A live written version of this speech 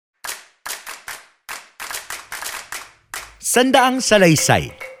Sandaang Salaysay,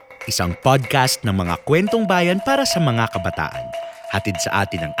 isang podcast ng mga kwentong bayan para sa mga kabataan. Hatid sa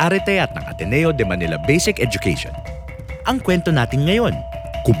atin ng Arete at ng Ateneo de Manila Basic Education. Ang kwento natin ngayon,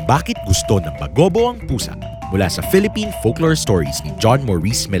 kung bakit gusto ng Bagobo ang pusa, mula sa Philippine Folklore Stories ni John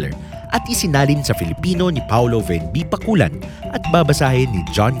Maurice Miller at isinalin sa Filipino ni Paulo Venbi Pakulan at babasahin ni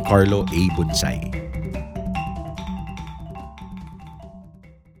John Carlo A. Bunsay.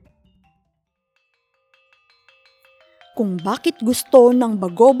 Kung bakit gusto ng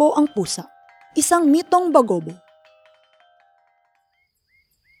Bagobo ang pusa, isang mitong Bagobo.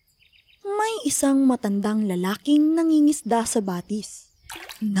 May isang matandang lalaking nangingisda sa batis.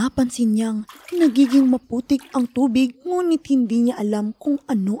 Napansin niyang nagiging maputik ang tubig ngunit hindi niya alam kung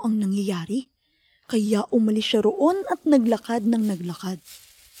ano ang nangyayari. Kaya umalis siya roon at naglakad ng naglakad.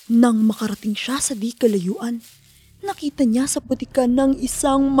 Nang makarating siya sa di kalayuan, nakita niya sa putikan ng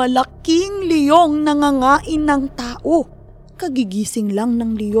isang malaking liyong nangangain ng tao. Kagigising lang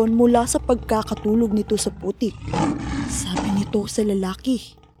ng leon mula sa pagkakatulog nito sa putik. Sabi nito sa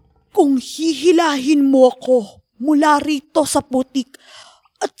lalaki, "Kung hihilahin mo ako mula rito sa putik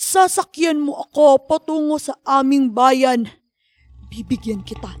at sasakyan mo ako patungo sa aming bayan, bibigyan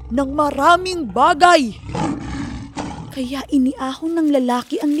kita ng maraming bagay." Kaya iniahon ng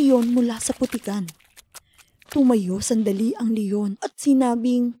lalaki ang leon mula sa putikan. Tumayo sandali ang leon at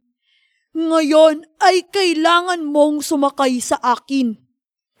sinabing, "Ngayon ay kailangan mong sumakay sa akin."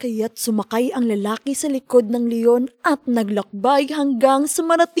 Kaya't sumakay ang lalaki sa likod ng leon at naglakbay hanggang sa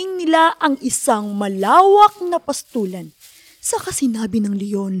marating nila ang isang malawak na pastulan. Saka sinabi ng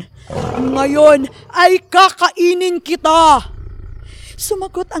leon, "Ngayon ay kakainin kita."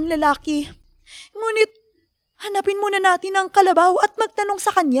 Sumagot ang lalaki, "Ngunit hanapin muna natin ang kalabaw at magtanong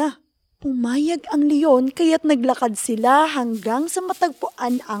sa kanya." Pumayag ang leon kaya't naglakad sila hanggang sa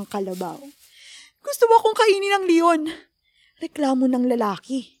matagpuan ang kalabaw. "Gusto mo akong kainin ng leon?" reklamo ng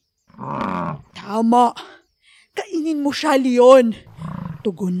lalaki. "Tama, kainin mo siya, leon,"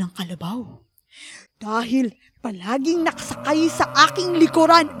 tugon ng kalabaw. "Dahil palaging nakasakay sa aking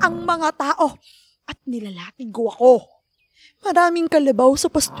likuran ang mga tao at nilalatig ko ako." Maraming kalabaw sa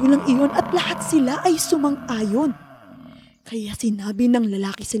pastulang iyon at lahat sila ay sumang-ayon. Kaya sinabi ng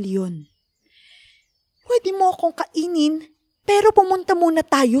lalaki sa leon, "Pwede mo akong kainin, pero pumunta muna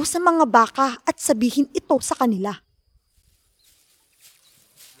tayo sa mga baka at sabihin ito sa kanila."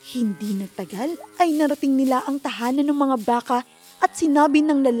 Hindi nagtagal ay narating nila ang tahanan ng mga baka at sinabi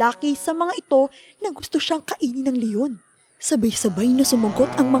ng lalaki sa mga ito na gusto siyang kainin ng leon. Sabay-sabay na sumagot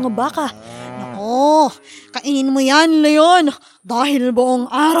ang mga baka, "Nako, kainin mo yan, leon, dahil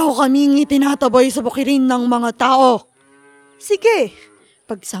buong araw kaming itinatabay sa bukirin ng mga tao." "Sige,"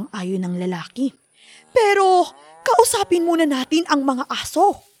 pagsang-ayon ng lalaki. "Pero kausapin muna natin ang mga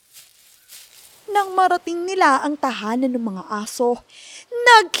aso." Nang marating nila ang tahanan ng mga aso,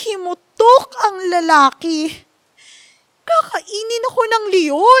 naghimutok ang lalaki. "Kakainin ako ng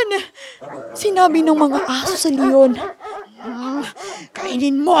leon," sinabi ng mga aso sa leon.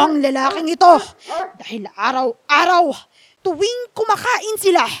 "Kainin mo ang lalaking ito dahil araw-araw tuwing kumakain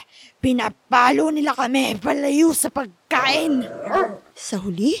sila, pinapalo nila kami palayo sa pagkain." Sa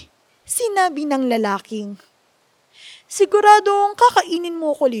huli, sinabi ng lalaking, "Siguradong kakainin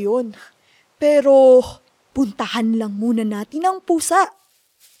mo ko, leon. Pero puntahan lang muna natin ang pusa."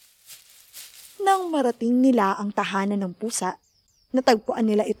 Nang marating nila ang tahanan ng pusa, natagpuan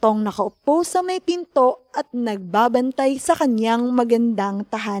nila itong nakaupo sa may pinto at nagbabantay sa kanyang magandang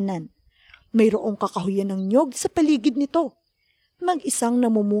tahanan. Mayroong kakahuyan ng nyog sa paligid nito. Mag-isang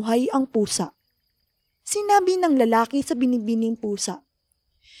namumuhay ang pusa. Sinabi ng lalaki sa binibining pusa,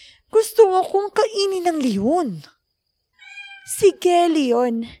 "Gusto akong kainin ng leon." "Sige,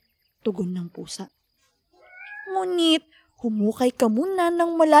 leon," tugon ng pusa. "Ngunit humukay ka muna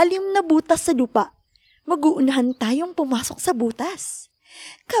ng malalim na butas sa lupa. Mag-uunahan tayong pumasok sa butas.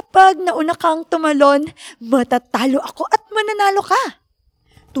 Kapag nauna kang tumalon, matatalo ako at mananalo ka."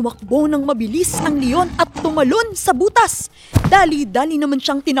 Tumakbo ng mabilis ang leon at tumalon sa butas. Dali-dali naman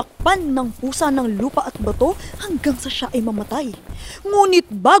siyang tinakpan ng pusa ng lupa at bato hanggang sa siya ay mamatay. Ngunit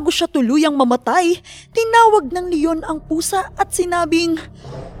bago siya tuluyang mamatay, tinawag ng leon ang pusa at sinabing,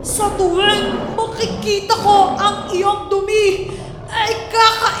 "Sa tuwing makikita ko ang iyong dumi, ay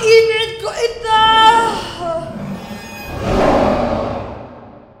kakainin ko ito."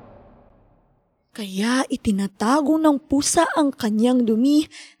 Kaya itinatago ng pusa ang kanyang dumi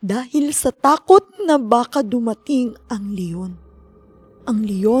dahil sa takot na baka dumating ang leon. Ang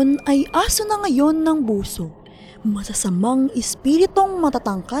leon ay aso na ngayon ng buso. Masasamang espiritong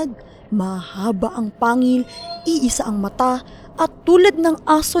matatangkad, mahaba ang pangil, iisa ang mata at tulad ng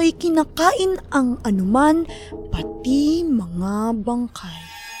aso'y kinakain ang anuman, pati mga bangkay.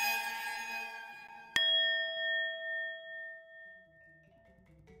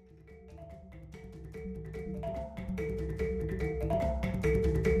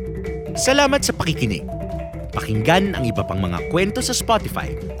 Salamat sa pakikinig. Pakinggan ang iba pang mga kwento sa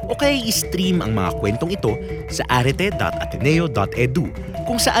Spotify o kaya i-stream ang mga kwentong ito sa arete.ateneo.edu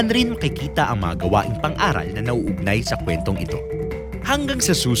kung saan rin makikita ang mga gawaing pang-aral na nauugnay sa kwentong ito. Hanggang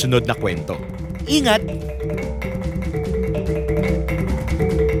sa susunod na kwento. Ingat!